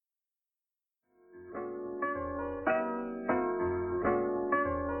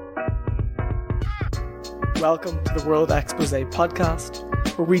welcome to the World Exposé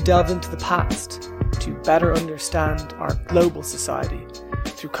podcast, where we delve into the past to better understand our global society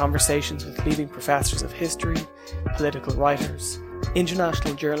through conversations with leading professors of history, political writers,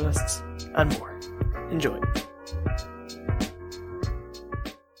 international journalists, and more. Enjoy.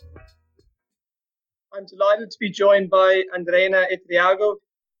 I'm delighted to be joined by Andreina Iturriaga.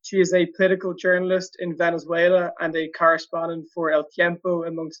 She is a political journalist in Venezuela and a correspondent for El Tiempo,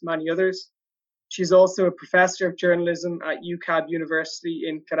 amongst many others. She's also a professor of journalism at UCAB University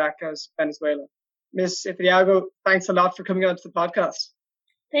in Caracas, Venezuela. Ms. Iturriaga, thanks a lot for coming on to the podcast.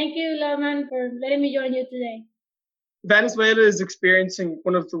 Thank you, Lauman, for letting me join you today. Venezuela is experiencing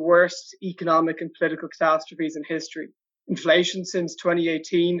one of the worst economic and political catastrophes in history. Inflation since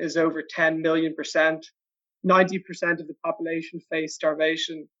 2018 is over 10 million%. 90% of the population face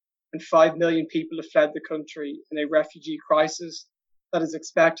starvation, and 5 million people have fled the country in a refugee crisis that is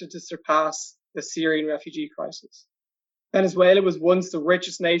expected to surpass the Syrian refugee crisis. Venezuela was once the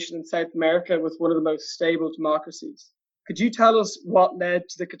richest nation in South America with one of the most stable democracies. Could you tell us what led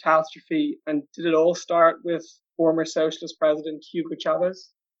to the catastrophe, and did it all start with former socialist president Hugo Chavez?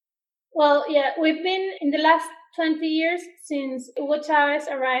 Well, yeah, we've been in the last 20 years since Hugo Chavez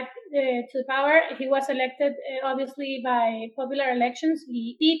arrived to power. He was elected, obviously, by popular elections.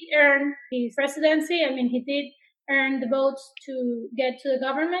 He did earn his presidency. He did earn the votes to get to the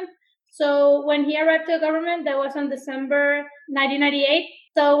government. So when he arrived to the government, that was on December 1998.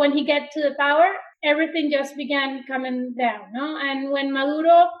 So when he got to the power, everything just began coming down, no? And when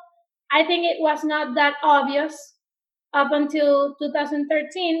Maduro, I think it was not that obvious up until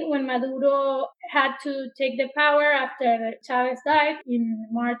 2013, when Maduro had to take the power after Chavez died in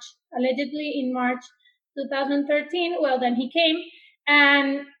March, allegedly in March 2013. Well, then he came.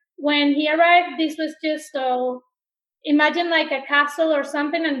 And when he arrived, this was just, imagine like a castle or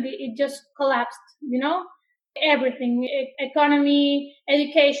something, and it just collapsed, Everything, economy,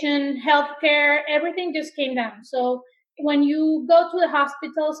 education, healthcare, everything just came down. So when you go to the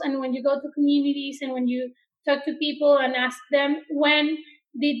hospitals and when you go to communities and when you talk to people and ask them when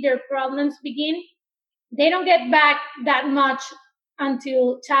did their problems begin, they don't get back that much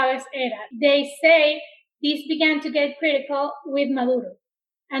until Chavez era. They say this began to get critical with Maduro.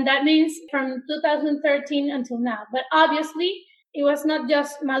 And that means from 2013 until now. But obviously, it was not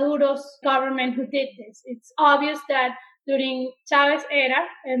just Maduro's government who did this. It's obvious that during Chavez era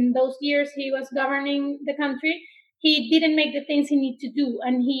and those years he was governing the country, he didn't make the things he needed to do.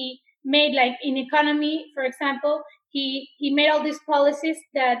 And he made, like in economy, for example, he made all these policies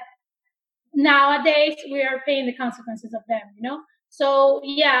that nowadays we are paying the consequences of them, So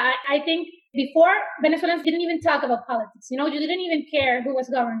yeah, I think before Venezuelans didn't even talk about politics, you didn't even care who was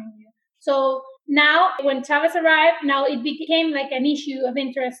governing you. So now when Chavez arrived, now it became like an issue of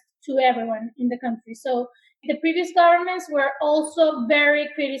interest to everyone in the country. So the previous governments were also very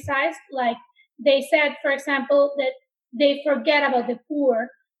criticized. Like they said, for example, that they forget about the poor.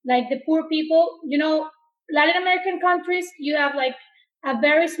 Like the poor people, Latin American countries, you have like a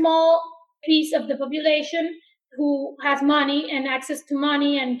very small piece of the population who has money and access to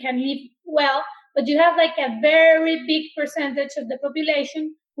money and can live well, but you have like a very big percentage of the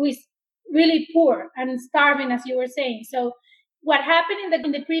population who is really poor and starving, as you were saying. So what happened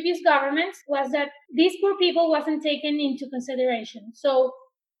in the previous governments was that these poor people wasn't taken into consideration. So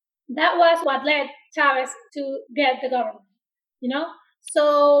that was what led Chavez to get the government,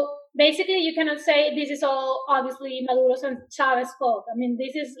 So basically, you cannot say this is all obviously Maduro's and Chavez's fault.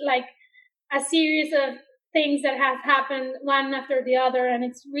 This is like a series of things that have happened one after the other, and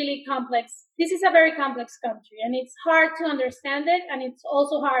it's really complex. This is a very complex country, and it's hard to understand it, and it's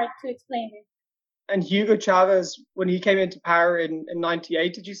also hard to explain it. And Hugo Chavez, when he came into power in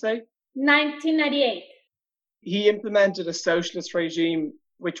 98, did you say? 1998. He implemented a socialist regime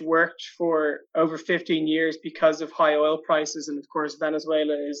which worked for over 15 years because of high oil prices. And of course,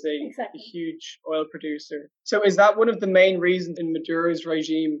 Venezuela is a huge oil producer. So is that one of the main reasons in Maduro's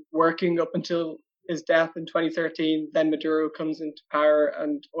regime working up until his death in 2013, then Maduro comes into power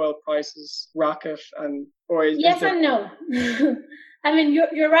and oil prices rocket? Yes and no.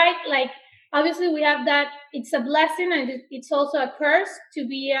 You're right. Like, obviously we have that. It's a blessing and it's also a curse to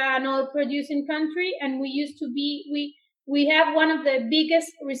be an oil producing country. And we have one of the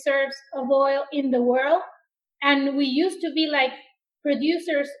biggest reserves of oil in the world. And we used to be like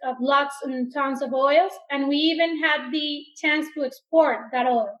producers of lots and tons of oils. And we even had the chance to export that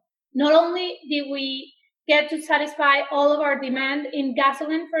oil. Not only did we get to satisfy all of our demand in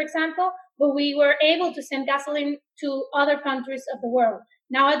gasoline, for example, but we were able to send gasoline to other countries of the world.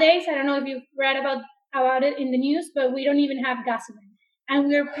 Nowadays, I don't know if you've read about it in the news, but we don't even have gasoline. and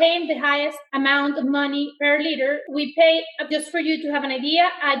we're paying the highest amount of money per liter. We pay, just for you to have an idea,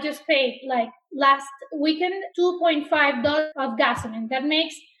 I just paid like last weekend $2.5 of gasoline. That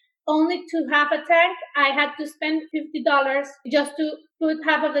makes only to half a tank, I had to spend $50 just to put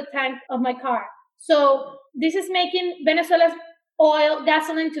half of the tank of my car. So this is making Venezuela's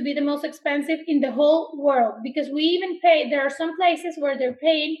gasoline to be the most expensive in the whole world, because we even pay, there are some places where they're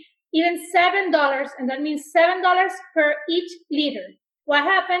paying even $7, and that means $7 per each liter. What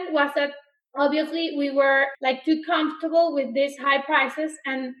happened was that obviously we were like too comfortable with these high prices,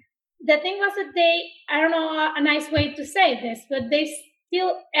 and the thing was that I don't know a nice way to say this, but they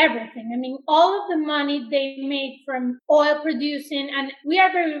steal everything. I mean, all of the money they made from oil producing, and we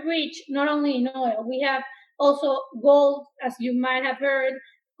are very rich, not only in oil, we have also gold, as you might have heard,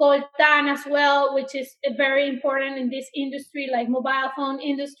 coltan as well, which is very important in this industry, like mobile phone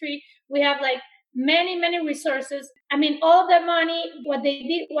industry. We have like many resources. I mean, all of the money, what they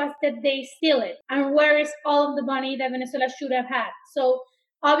did was that they steal it. And where is all of the money that Venezuela should have had? So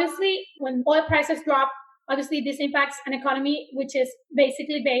obviously, when oil prices drop, obviously this impacts an economy which is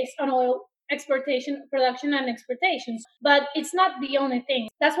basically based on oil exportation, production, and exportations. But it's not the only thing.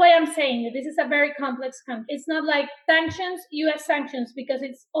 That's why I'm saying that this is a very complex country. It's not like sanctions, US sanctions, because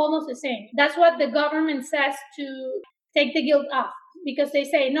it's almost the same. That's what the government says to take the guilt off, because they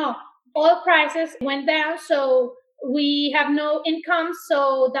say, no, oil prices went down, so we have no income,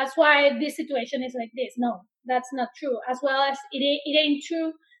 so that's why this situation is like this. No, that's not true. As well as it ain't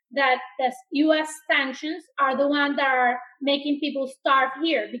true that the US sanctions are the ones that are making people starve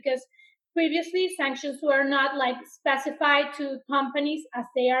here, because previously sanctions were not like specified to companies as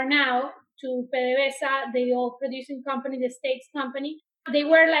they are now, to PDVSA, the oil producing company, the state's company. They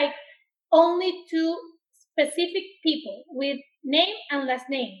were like only to specific people with name and last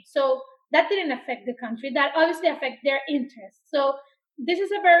name. So that didn't affect the country. That obviously affect their interests. So this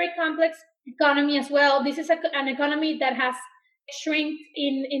is a very complex economy as well. This is an economy that has shrunk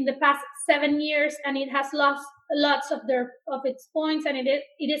in the past 7 years, and it has lost lots of its points, and it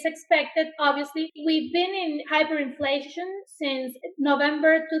is expected. Obviously, we've been in hyperinflation since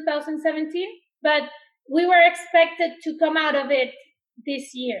November 2017, but we were expected to come out of it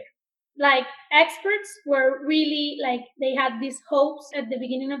this year. Like, experts were really like, they had these hopes at the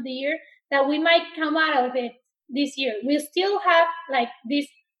beginning of the year that we might come out of it this year. We still have like this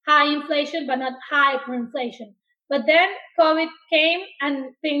high inflation, but not hyperinflation. But then COVID came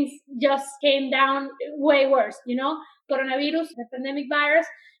and things just came down way worse, Coronavirus, the pandemic virus,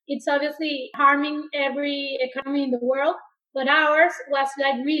 it's obviously harming every economy in the world, but ours was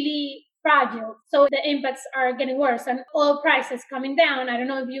like really fragile. So the impacts are getting worse, and oil prices coming down. I don't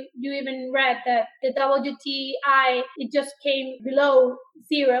know if you even read that the WTI, it just came below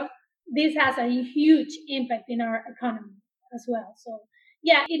zero. This has a huge impact in our economy as well. So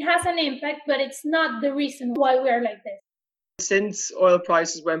yeah, it has an impact, but it's not the reason why we're like this. Since oil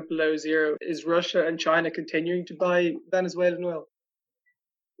prices went below zero, is Russia and China continuing to buy Venezuelan oil?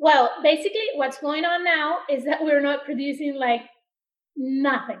 Well, basically what's going on now is that we're not producing like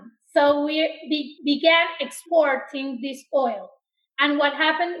nothing. So we began exporting this oil. And what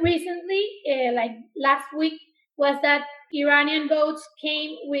happened recently, like last week, was that Iranian boats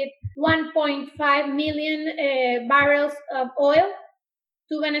came with 1.5 million barrels of oil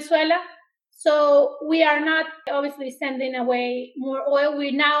to Venezuela. So we are not obviously sending away more oil.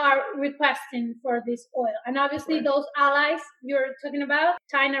 We now are requesting for this oil. And obviously Right. Those allies you're talking about,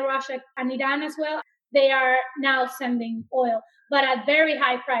 China, Russia, and Iran as well, they are now sending oil, but at very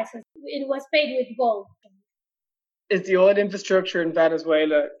high prices. It was paid with gold. Is the oil infrastructure in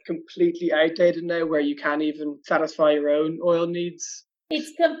Venezuela completely outdated now, where you can't even satisfy your own oil needs?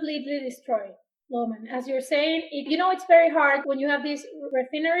 It's completely destroyed, Loman. As you're saying, it's very hard when you have these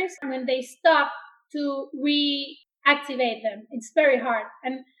refineries, when they stop to reactivate them. It's very hard.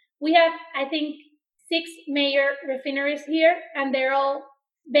 And we have, I think, 6 major refineries here, and they're all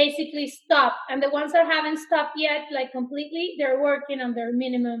basically stopped. And the ones that haven't stopped yet, like completely, they're working on their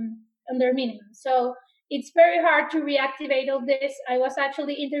minimum. So it's very hard to reactivate all this. I was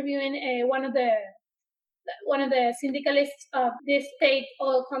actually interviewing one of the syndicalists of this state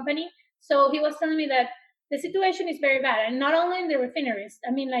oil company. So he was telling me that the situation is very bad, and not only in the refineries.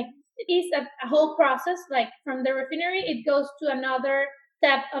 I mean, like, it is a whole process. Like, from the refinery, it goes to another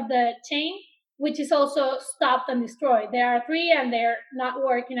step of the chain, which is also stopped and destroyed. There are 3, and they're not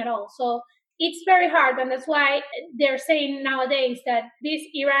working at all. So it's very hard, and that's why they're saying nowadays that this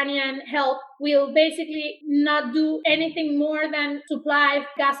Iranian help will basically not do anything more than supply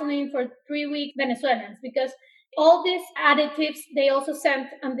gasoline for 3 weeks Venezuelans, because all these additives they also sent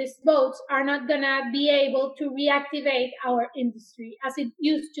on these boats are not going to be able to reactivate our industry as it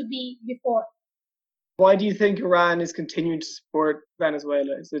used to be before. Why do you think Iran is continuing to support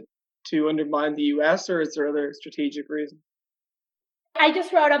Venezuela? Is it to undermine the US, or is there other strategic reasons? I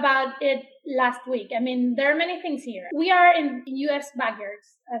just wrote about it last week. I mean, there are many things here. We are in US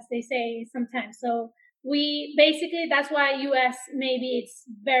backyards, as they say sometimes. So we basically, that's why US maybe it's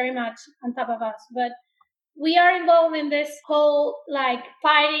very much on top of us. But we are involved in this whole like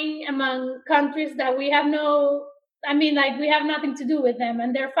fighting among countries that we have we have nothing to do with them,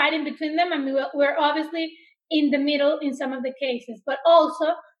 and they're fighting between them. I mean, we're obviously in the middle in some of the cases, but also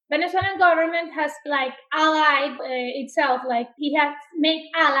Venezuelan government has like allied itself, like he has made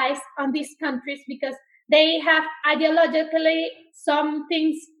allies on these countries because they have ideologically some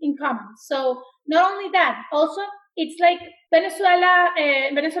things in common. So not only that, also it's like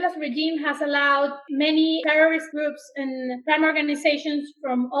Venezuela's regime has allowed many terrorist groups and crime organizations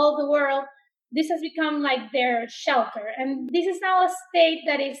from all the world. This has become like their shelter. And this is now a state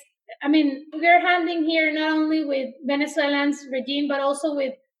that is, I mean, we're handling here not only with Venezuelans regime, but also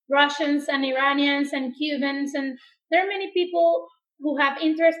with Russians and Iranians and Cubans. And there are many people who have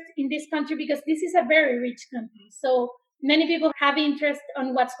interest in this country because this is a very rich country. So many people have interest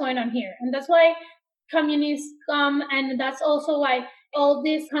on what's going on here. And that's why communists come, and that's also why all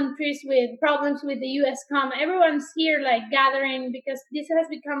these countries with problems with the US come. Everyone's here like gathering because this has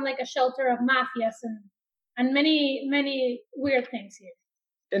become like a shelter of mafias and many weird things here.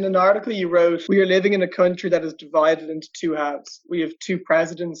 In an article you wrote, we are living in a country that is divided into two halves. We have two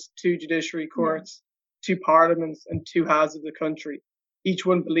presidents, two judiciary courts, two parliaments, and two halves of the country. Each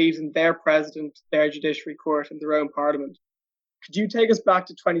one believes in their president, their judiciary court, and their own parliament. Could you take us back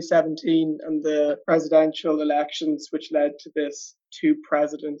to 2017 and the presidential elections, which led to this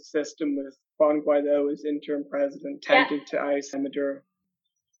two-president system with Juan Guaido as interim president, attempting to oust Maduro?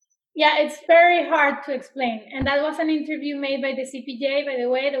 Yeah, it's very hard to explain. And that was an interview made by the CPJ, by the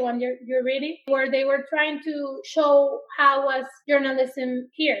way, the one you're reading, where they were trying to show how was journalism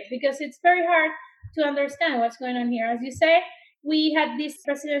here, because it's very hard to understand what's going on here. As you say, we had these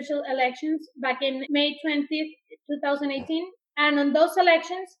presidential elections back in May 20th, 2018. And on those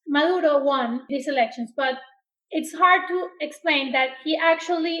elections, Maduro won these elections. But it's hard to explain that he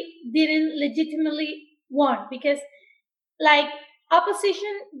actually didn't legitimately won because, like,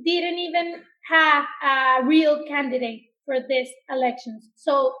 opposition didn't even have a real candidate for these elections.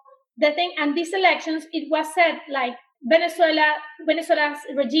 So the thing, and these elections, it was said like Venezuela's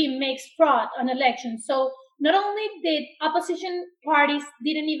regime makes fraud on elections. So not only did opposition parties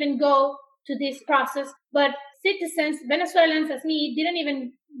didn't even go to this process, but citizens, Venezuelans as me, didn't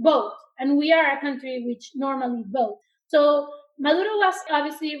even vote. And we are a country which normally votes. So Maduro was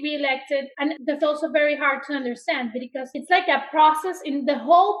obviously re-elected, and that's also very hard to understand because it's like a process. In the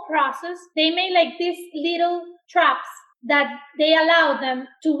whole process, they made like these little traps that they allow them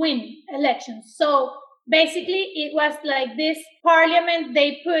to win elections. So basically, it was like this parliament,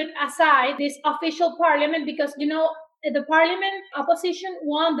 they put aside this official parliament because, you know, the parliament opposition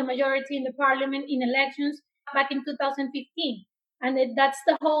won the majority in the parliament in elections back in 2015. And that's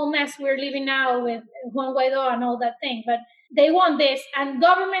the whole mess we're living now with Juan Guaido and all that thing. But they won this, and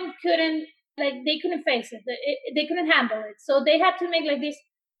government couldn't face it. They couldn't handle it. So they had to make like this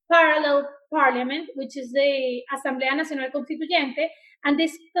parallel parliament, which is the Asamblea Nacional Constituyente. And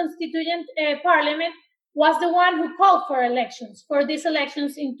this constituent parliament was the one who called for elections, for these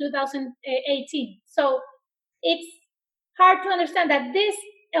elections in 2018. So it's hard to understand that this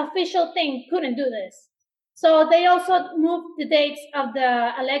official thing couldn't do this. So they also moved the dates of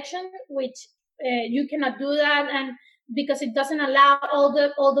the election, which you cannot do that, and because it doesn't allow all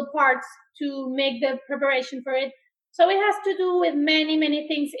the parts to make the preparation for it. So it has to do with many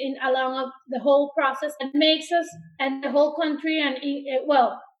things in along of the whole process, and makes us and the whole country and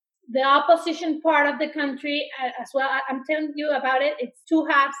the opposition part of the country as well. I'm telling you about it. It's two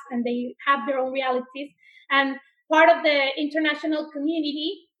halves, and they have their own realities. And part of the international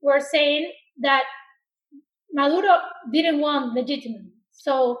community were saying that Maduro didn't want legitimately.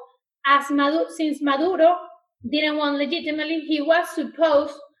 So since Maduro didn't want legitimately, he was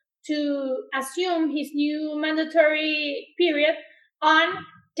supposed to assume his new mandatory period on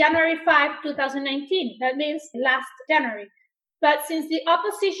January 5, 2019. That means last January. But since the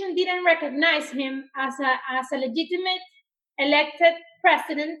opposition didn't recognize him as a legitimate elected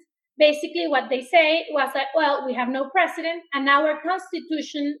president, basically what they say was that, well, we have no president, and our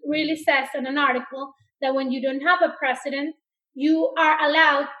constitution really says in an article that when you don't have a president, you are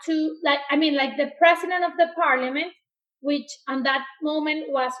allowed to, like the president of the parliament, which on that moment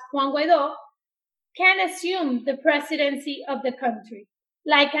was Juan Guaido, can assume the presidency of the country,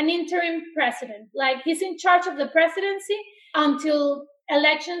 like an interim president. Like he's in charge of the presidency until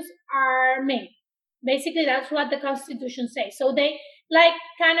elections are made. Basically, that's what the Constitution says. So they like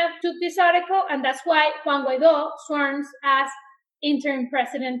kind of took this article, and that's why Juan Guaido sworn as interim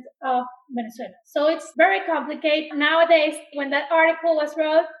president of Venezuela. So it's very complicated. Nowadays, when that article was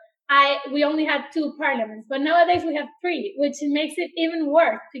wrote, we only had 2 parliaments, but nowadays we have 3, which makes it even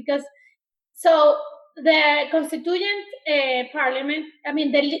worse because so the constituent parliament, I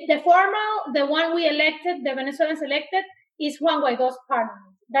mean the formal, the one we elected, the Venezuelans elected, is Juan Guaido's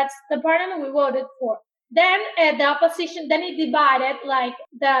parliament. That's the parliament we voted for. Then the opposition, then it divided, like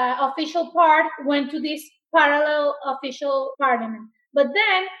the official part went to this parallel official parliament. But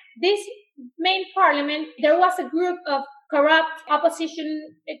then this main parliament, there was a group of corrupt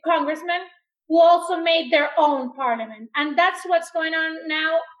opposition congressmen who also made their own parliament. And that's what's going on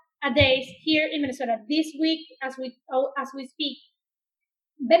nowadays here in Venezuela. This week, as we speak,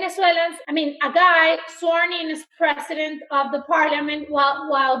 Venezuelans, I mean, a guy sworn in as president of the parliament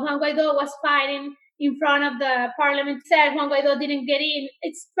while Juan Guaido was fighting in front of the parliament, said Juan Guaido didn't get in.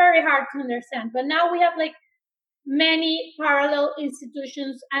 It's very hard to understand. But now we have like many parallel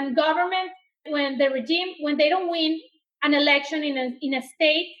institutions and government. When they don't win an election in a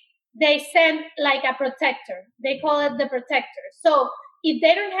state, they send like a protector. They call it the protector. So if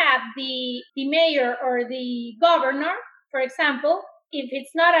they don't have the mayor or the governor, for example, if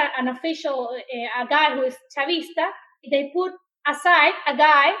it's not an official, a guy who is Chavista, they put aside a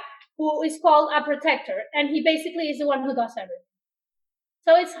guy who is called a protector, and he basically is the one who does everything.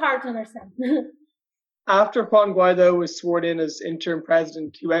 So it's hard to understand. After Juan Guaido was sworn in as interim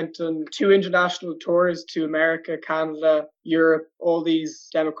president, he went on 2 international tours to America, Canada, Europe, all these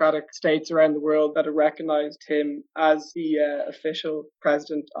democratic states around the world that have recognized him as the official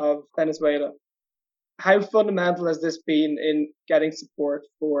president of Venezuela. How fundamental has this been in getting support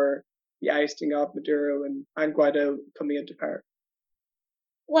for the ousting of Maduro and Guaido coming into power?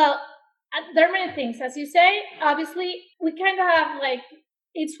 Well, there are many things. As you say, obviously, we kind of have like,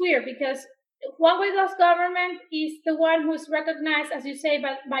 it's weird because Juan Guaido's government is the one who's recognized, as you say,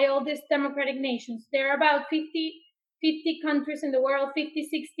 by all these democratic nations. There are about 50 countries in the world, 50,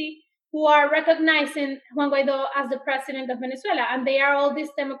 60, who are recognizing Juan Guaido as the president of Venezuela, and they are all these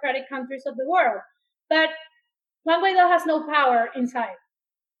democratic countries of the world. But Juan Guaido has no power inside.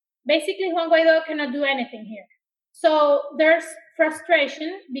 Basically, Juan Guaido cannot do anything here. So there's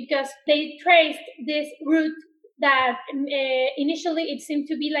frustration because they traced this route that initially it seemed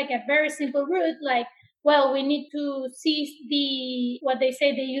to be like a very simple route, like, well, we need to seize what they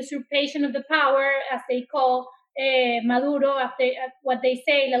say, the usurpation of the power, as they call Maduro, what they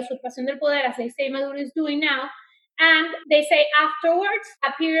say, la usurpación del poder, as they say Maduro is doing now. And they say afterwards,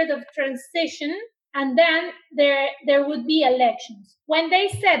 a period of transition, and then there would be elections. When they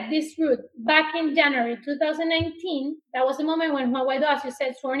set this route back in January 2019, that was the moment when Juan Guaido, as you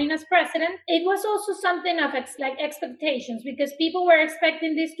said, sworn in as president. It was also something of like expectations, because people were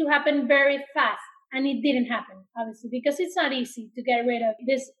expecting this to happen very fast. And it didn't happen, obviously, because it's not easy to get rid of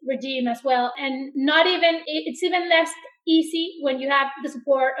this regime as well. And it's even less easy when you have the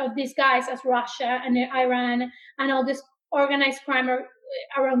support of these guys as Russia and Iran and all this organized crime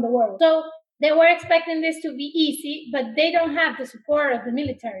around the world. So they were expecting this to be easy, but they don't have the support of the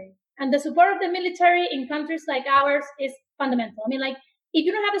military. And the support of the military in countries like ours is fundamental. I mean, like, if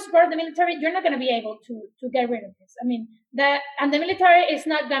you don't have the support of the military, you're not going to be able to get rid of this. I mean, the military is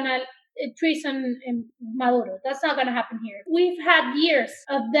not going to treason in Maduro. That's not going to happen here. We've had years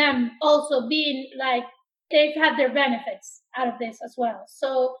of them also being like, they've had their benefits out of this as well.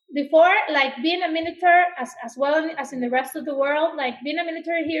 So before, like, being a military, as well as in the rest of the world, like, being a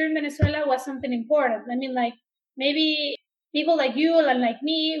military here in Venezuela was something important. I mean, like, maybe people like you and like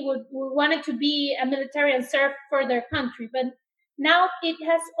me would wanted to be a military and serve for their country, but now it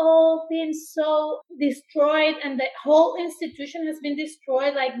has all been so destroyed, and the whole institution has been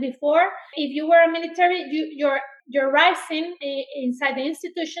destroyed. Like before, if you were a military, your rising inside the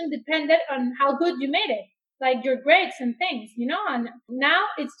institution depended on how good you made it, like your grades and things, you know. And now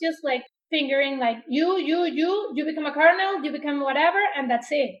it's just like fingering, like you become a colonel, you become whatever, and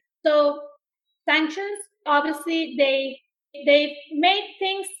that's it. So sanctions, obviously, they've made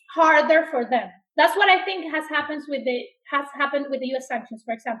things harder for them. That's what I think has happened with the U.S. sanctions,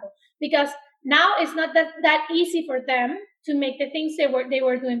 for example, because now it's not that easy for them to make the things they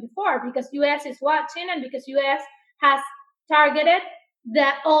were doing before, because U.S. is watching, and because U.S. has targeted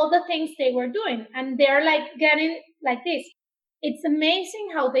all the things they were doing, and they're like getting like this. It's amazing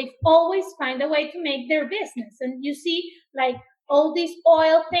how they always find a way to make their business. And you see, like, all this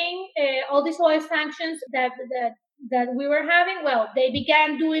oil thing, all these oil sanctions that we were having, well, they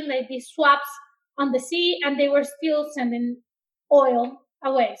began doing like these swaps on the sea, and they were still sending oil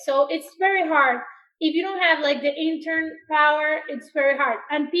away. So it's very hard. If you don't have like the intern power, it's very hard.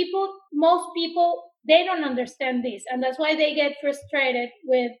 And most people, they don't understand this, and that's why they get frustrated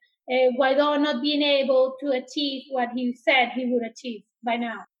with Guaido not being able to achieve what he said he would achieve by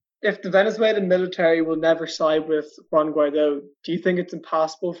now. If the Venezuelan military will never side with Juan Guaido, do you think it's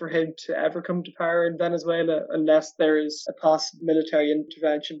impossible for him to ever come to power in Venezuela unless there is a possible military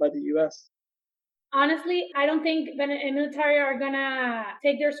intervention by the US? Honestly, I don't think the military are gonna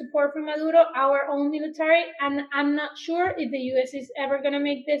take their support from Maduro, our own military, and I'm not sure if the US is ever gonna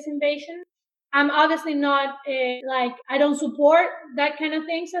make this invasion. I'm obviously not like, I don't support that kind of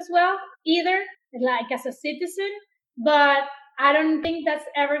things as well either, like as a citizen, but I don't think that's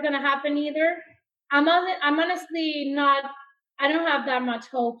ever gonna happen either. I'm honestly not. I don't have that much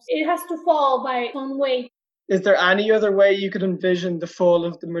hopes. It has to fall by its own weight. Is there any other way you could envision the fall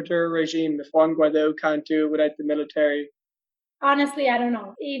of the Maduro regime if Juan Guaido can't do it without the military? Honestly, I don't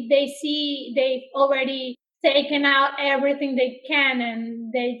know. If they see they've already taken out everything they can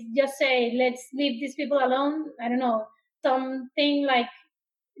and they just say, let's leave these people alone, I don't know. Something like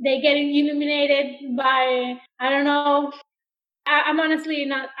they get illuminated by, I don't know. I'm honestly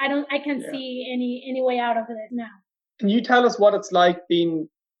not, I can't see any way out of it now. Can you tell us what it's like being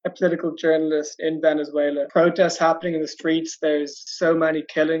a political journalist in Venezuela? Protests happening in the streets, there's so many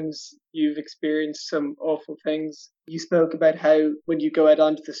killings, you've experienced some awful things. You spoke about how when you go out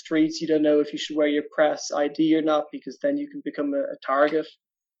onto the streets, you don't know if you should wear your press ID or not because then you can become a target.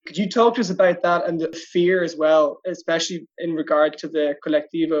 Could you talk to us about that and the fear as well, especially in regard to the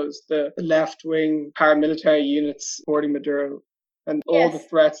colectivos, the left-wing paramilitary units supporting Maduro, and all the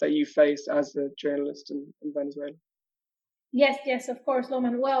threats that you face as a journalist in Venezuela? Yes, of course,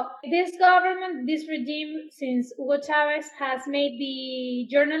 Loman. Well, this government, this regime, since Hugo Chavez, has made the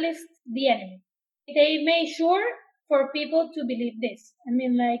journalists the enemy. They made sure for people to believe this. I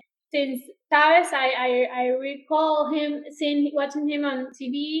mean, like, since Chavez, I recall watching him on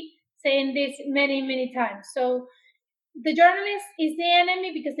TV saying this many times. So the journalist is the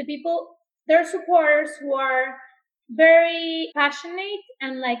enemy because the people, their supporters who are very passionate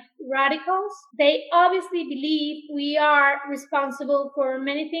and like radicals, they obviously believe we are responsible for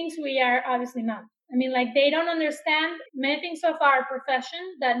many things we are obviously not. I mean, like, they don't understand many things of our profession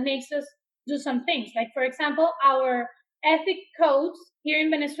that makes us do some things. Like, for example, our ethic codes here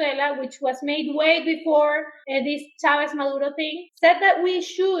in Venezuela, which was made way before this Chavez Maduro thing, said that we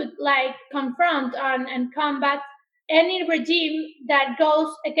should like confront and combat any regime that goes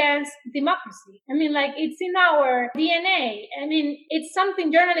against democracy. I mean, like, it's in our DNA. I mean, it's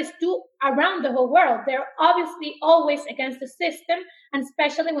something journalists do around the whole world. They're obviously always against the system, and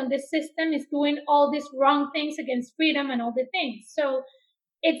especially when the system is doing all these wrong things against freedom and all the things. So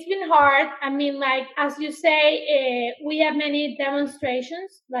it's been hard. I mean, like, as you say, we have many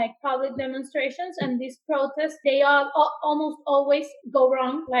demonstrations, like public demonstrations, and these protests, they almost always go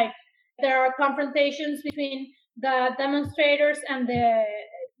wrong. Like, there are confrontations between the demonstrators and the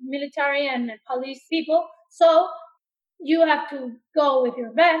military and police people. So you have to go with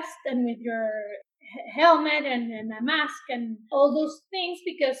your vest and with your helmet and a mask and all those things,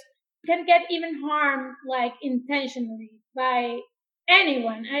 because you can get even harmed like intentionally by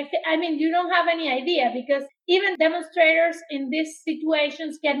anyone. I mean, you don't have any idea, because even demonstrators in these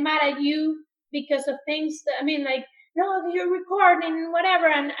situations get mad at you because of things. I mean, like, no, you're recording, whatever,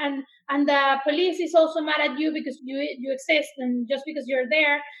 and the police is also mad at you because you exist, and just because you're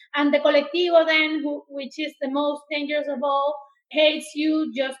there, and the colectivo then, which is the most dangerous of all, hates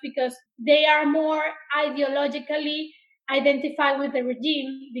you just because they are more ideologically identified with the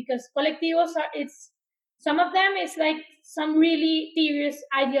regime, because colectivos are, it's, some of them is like some really serious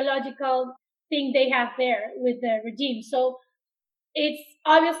ideological thing they have there with the regime. So it's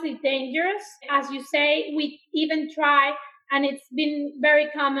obviously dangerous. As you say, we even try, and it's been very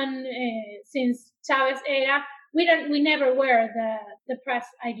common since Chavez era. We never wear the press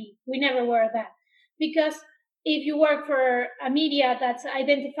ID. We never wear that, because if you work for a media that's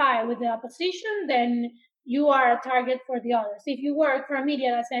identified with the opposition, then you are a target for the others. If you work for a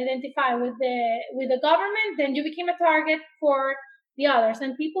media that's identified with the government, then you became a target for the others.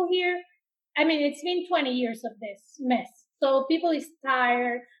 And people here, I mean, it's been 20 years of this mess. So people is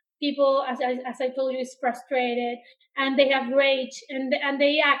tired. People, as I told you, is frustrated, and they have rage, and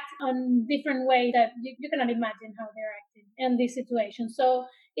they act on different ways that you cannot imagine how they're acting in this situation. So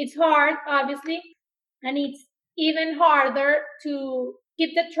it's hard, obviously, and it's even harder to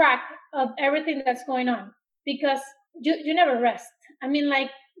keep the track of everything that's going on, because you never rest. I mean, like,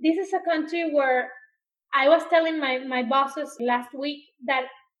 this is a country where I was telling my bosses last week that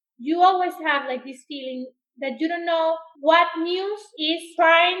you always have like this feeling that you don't know what news is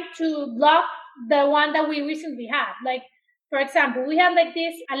trying to block the one that we recently had. Like, for example, we had like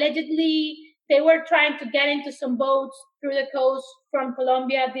this allegedly they were trying to get into some boats through the coast from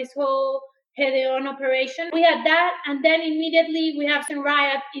Colombia, this whole Gedeon operation. We had that, and then immediately we have some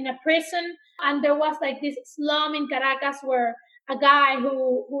riot in a prison, and there was like this slum in Caracas where a guy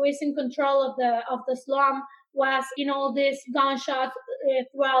who is in control of the slum was in all these gunshots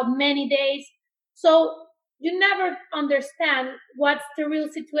throughout many days. So you never understand what's the real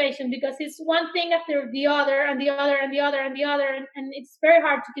situation because it's one thing after the other and the other and the other and the other, and it's very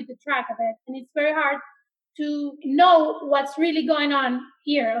hard to keep the track of it, and it's very hard to know what's really going on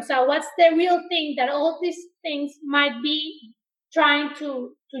here. So what's the real thing that all these things might be trying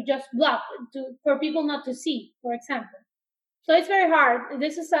to just block for people not to see, for example. So it's very hard.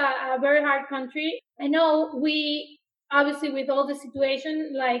 This is a very hard country. I know we obviously with all the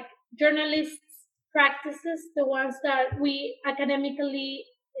situation, like journalists practices, the ones that we academically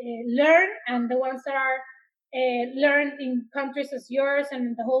learn and the ones that are learned in countries as yours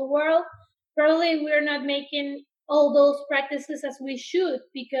and the whole world, probably we're not making all those practices as we should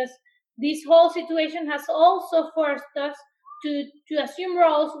because this whole situation has also forced us to assume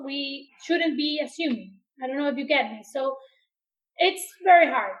roles we shouldn't be assuming. I don't know if you get me. So it's very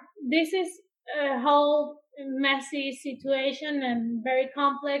hard. This is a whole messy situation and very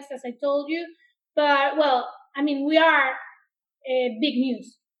complex, as I told you. But well, I mean, we are big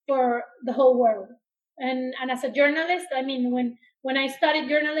news for the whole world. And as a journalist, I mean, when I studied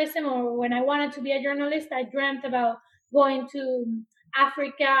journalism or when I wanted to be a journalist, I dreamt about going to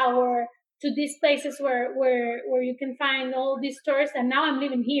Africa or to these places where you can find all these stories. And now I'm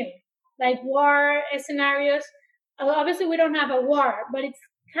living here, like war scenarios. Obviously, we don't have a war, but it's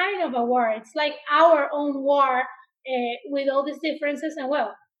kind of a war. It's like our own war with all these differences. And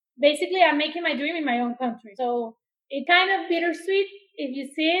well, basically, I'm making my dream in my own country. So it kind of bittersweet if you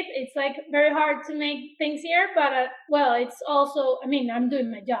see it. It's like very hard to make things here, but well, it's also. I mean, I'm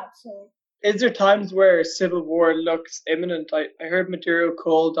doing my job, so. Is there times where civil war looks imminent? I heard Maduro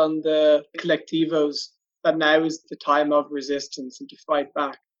called on the colectivos that now is the time of resistance and to fight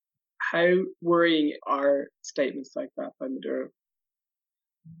back. How worrying are statements like that by Maduro?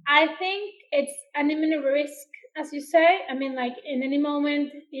 I think it's an imminent risk, as you say. I mean, like in any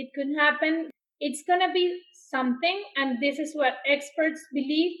moment it could happen. It's gonna be something, and this is what experts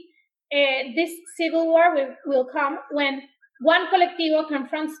believe. This civil war will come when one collectivo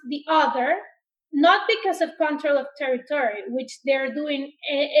confronts the other, not because of control of territory, which they're doing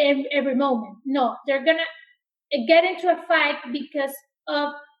every moment. No, they're gonna get into a fight because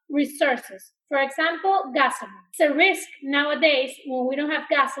of resources. For example, gasoline. It's a risk nowadays when we don't have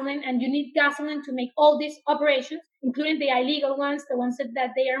gasoline and you need gasoline to make all these operations, including the illegal ones, the ones that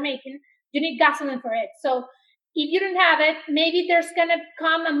they are making. You need gasoline for it. So if you don't have it, maybe there's going to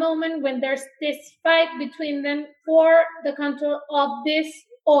come a moment when there's this fight between them for the control of this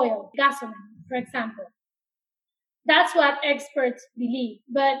oil, gasoline, for example. That's what experts believe.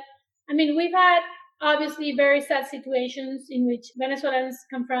 But I mean, we've had obviously very sad situations in which Venezuelans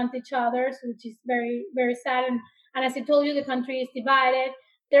confront each other, which is very, very sad. And as I told you, the country is divided.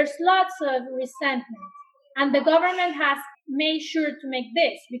 There's lots of resentment. And the government has made sure to make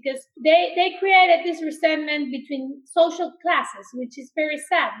this because they created this resentment between social classes, which is very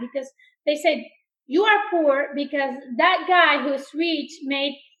sad because they said, you are poor because that guy who's rich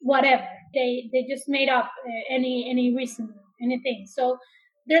made whatever. They just made up any reason, anything. So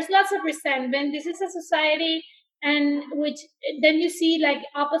there's lots of resentment. This is a society, and which then you see like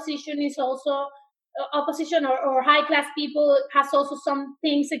opposition is also opposition or high class people has also some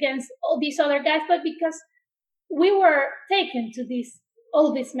things against all these other guys, but because we were taken to this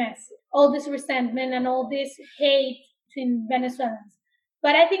all this mess, all this resentment, and all this hate between Venezuelans.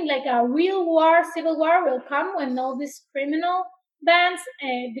 But I think like a real war, civil war, will come when all these criminal bands,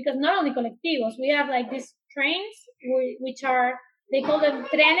 because not only colectivos, we have like these trains, which are they call them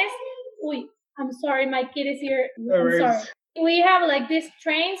trenes. Uy, I'm sorry, my kid is here. I'm sorry. We have like these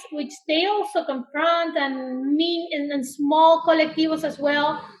trains, which they also confront and mean and small colectivos as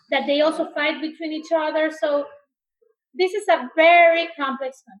well, that they also fight between each other. So this is a very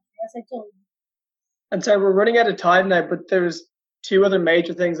complex country, as I told you. And so we're running out of time now, but there's two other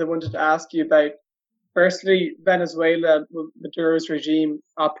major things I wanted to ask you about. Firstly, Venezuela, Maduro's regime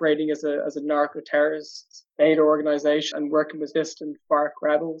operating as a narco-terrorist state organization and working with distant FARC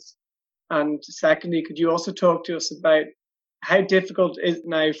rebels. And secondly, could you also talk to us about how difficult it is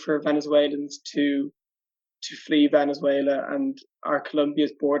now for Venezuelans to to flee Venezuela? And are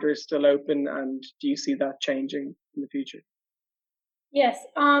Colombia's borders still open? And do you see that changing in the future? Yes.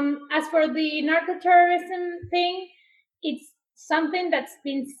 As for the narco-terrorism thing, it's something that's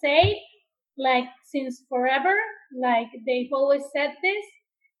been said like since forever. Like they've always said this.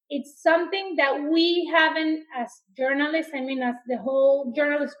 It's something that we haven't, as journalists, I mean, as the whole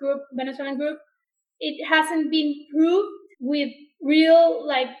journalist group, Venezuelan group, it hasn't been proved with real,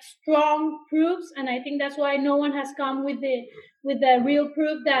 like, strong proofs. And I think that's why no one has come with the real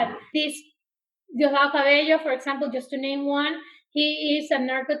proof that this Diosdado Cabello, for example, just to name one, he is a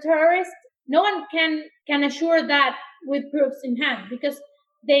narco terrorist. No one can assure that with proofs in hand, because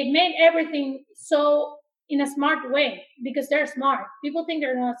they've made everything so in a smart way, because they're smart. People think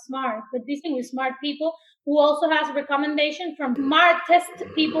they're not smart, but these things with smart people who also has recommendation from smart test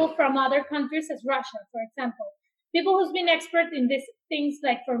people from other countries, as Russia, for example. People who's been expert in these things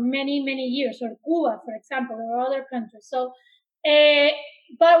like for many, many years, or Cuba, for example, or other countries. So uh,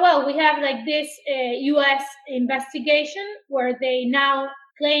 but well, we have like this U.S. investigation where they now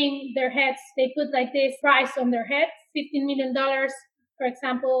claim their heads. They put like this price on their heads, $15 million, for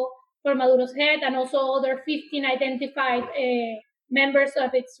example, for Maduro's head, and also other 15 identified members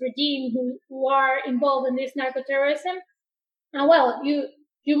of its regime who are involved in this narco terrorism. And well,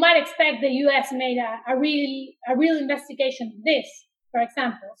 you might expect the U.S. made a real investigation of this, for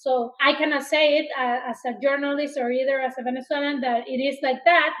example. So I cannot say it as a journalist or either as a Venezuelan that it is like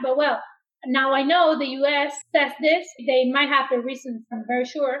that. But well, now I know the U.S. says this. They might have the reasons. I'm very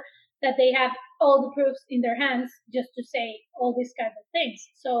sure that they have all the proofs in their hands just to say all these kind of things.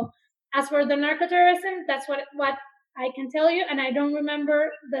 So as for the narco-terrorism, that's what I can tell you. And I don't remember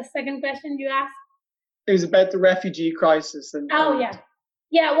the second question you asked. It was about the refugee crisis. Oh, yeah.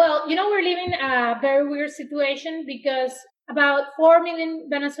 Yeah, well, we're living a very weird situation because about 4 million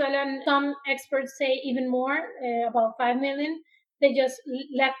Venezuelan, some experts say even more, about 5 million, they just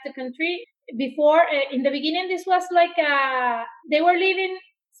left the country. Before, in the beginning, this was like, they were living,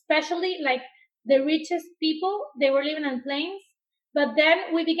 especially like the richest people, they were living on planes. But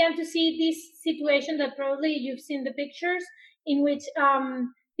then we began to see this situation that probably you've seen the pictures in which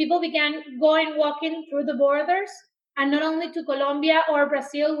people began walking through the borders, and not only to Colombia or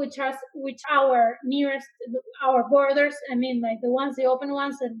Brazil, which our nearest, our borders. I mean, like the open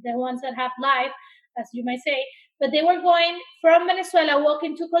ones, and the ones that have life, as you might say. But they were going from Venezuela,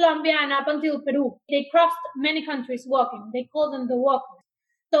 walking to Colombia and up until Peru. They crossed many countries walking. They call them the walkers.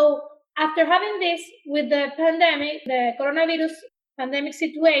 So after having this with the pandemic, the coronavirus pandemic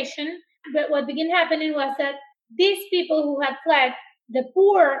situation, but what began happening was that these people who had fled, the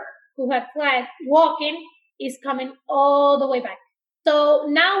poor who had fled walking, is coming all the way back. So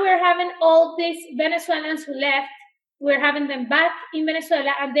now we're having all these Venezuelans who left, we're having them back in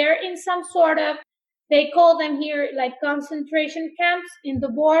Venezuela, and they're in some sort of, they call them here like concentration camps in the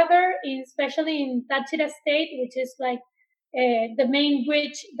border, especially in Táchira state, which is like the main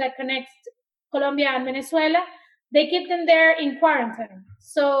bridge that connects Colombia and Venezuela. They keep them there in quarantine.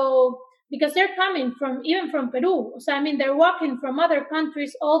 So because they're coming even from Peru. So I mean, they're walking from other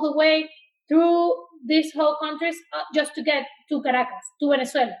countries all the way through these whole countries just to get to Caracas, to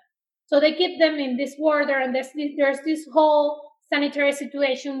Venezuela. So they keep them in this border, and there's this whole sanitary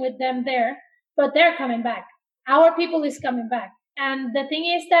situation with them there, but they're coming back. Our people is coming back. And the thing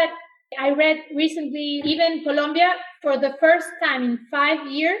is that I read recently, even Colombia, for the first time in 5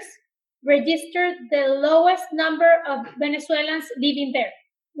 years, registered the lowest number of Venezuelans living there,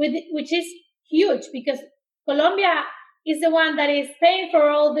 which is huge, because Colombia is the one that is paying for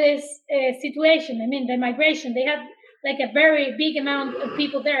all this situation. I mean, the migration, they had like a very big amount of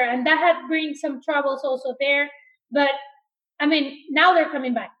people there, and that had bring some troubles also there. But I mean, now they're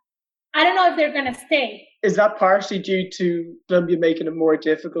coming back. I don't know if they're going to stay. Is that partially due to Colombia making it more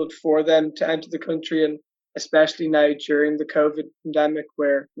difficult for them to enter the country, and especially now during the COVID pandemic,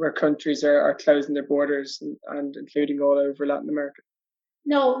 where countries are closing their borders and including all over Latin America?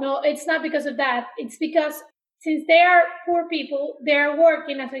 No, it's not because of that. It's because since they are poor people, they are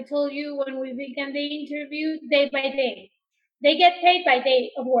working, as I told you when we began the interview, day by day. They get paid by day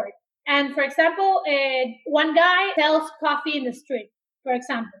of work. And for example, one guy sells coffee in the street, for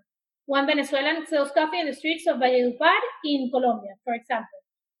example. One Venezuelan sells coffee in the streets of Valledupar in Colombia, for example.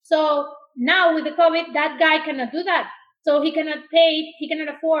 So now with the COVID, that guy cannot do that. So he cannot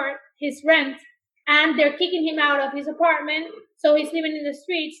afford his rent, and they're kicking him out of his apartment. So he's living in the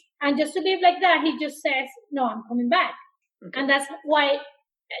streets. And just to live like that, he just says, no, I'm coming back. Okay. And that's why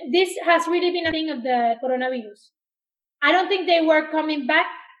this has really been a thing of the coronavirus. I don't think they were coming back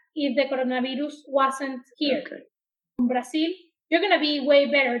if the coronavirus wasn't here. Okay. In Brazil, you're going to be way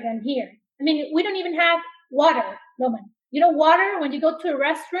better than here. I mean, we don't even have water, Roman. Water when you go to a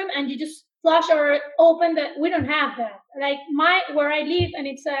restroom and you just flush or open that. We don't have that. Like where I live, and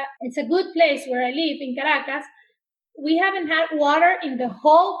it's a good place where I live in Caracas. We haven't had water in the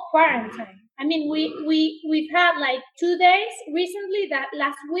whole quarantine. I mean, we've had like 2 days recently. That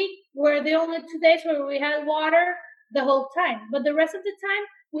last week were the only 2 days where we had water the whole time. But the rest of the time,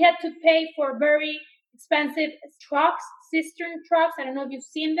 we had to pay for very expensive trucks, cistern trucks. I don't know if you've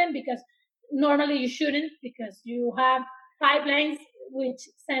seen them, because normally you shouldn't, because you have pipelines which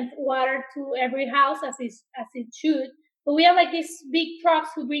send water to every house as it should. But we have like these big trucks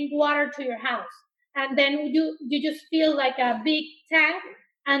who bring water to your house. And then you just feel like a big tank,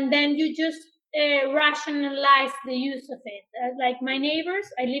 and then you just rationalize the use of it. Like my neighbors,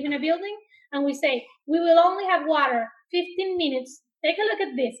 I live in a building, and we say, we will only have water 15 minutes. Take a look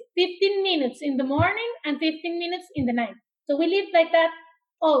at this, 15 minutes in the morning and 15 minutes in the night. So we live like that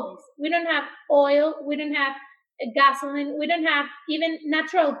always. We don't have oil, we don't have gasoline, we don't have even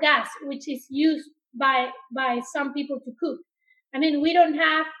natural gas, which is used by some people to cook. I mean, we don't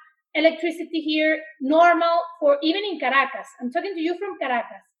have electricity here, normal for even in Caracas. I'm talking to you from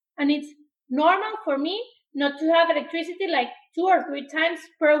Caracas, and it's normal for me not to have electricity like 2 or 3 times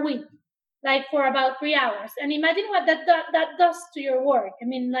per week, like for about 3 hours. And imagine what that does to your work. I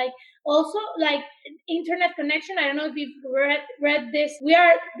mean, like also like internet connection. I don't know if you've read this. We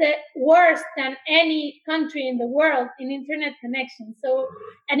are the worst than any country in the world in internet connection. So,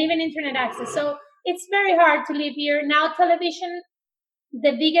 and even internet access. So it's very hard to live here. Now television,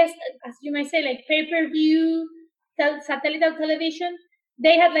 the biggest, as you might say, like pay-per-view, satellite television,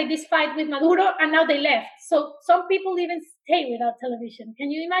 they had like this fight with Maduro, and now they left. So some people even stay without television.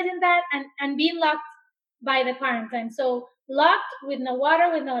 Can you imagine that? And being locked by the quarantine. So locked with no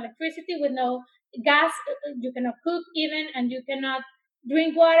water, with no electricity, with no gas. You cannot cook even, and you cannot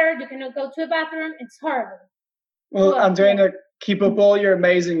drink water. You cannot go to a bathroom. It's horrible. Well, Andreina, keep up all your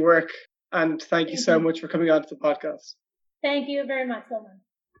amazing work. And thank you so much for coming on to the podcast. Thank you very much, Roman.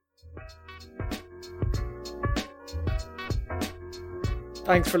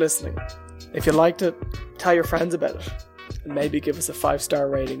 Thanks for listening. If you liked it, tell your friends about it, and maybe give us a 5-star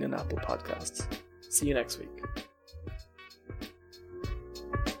rating on Apple Podcasts. See you next week.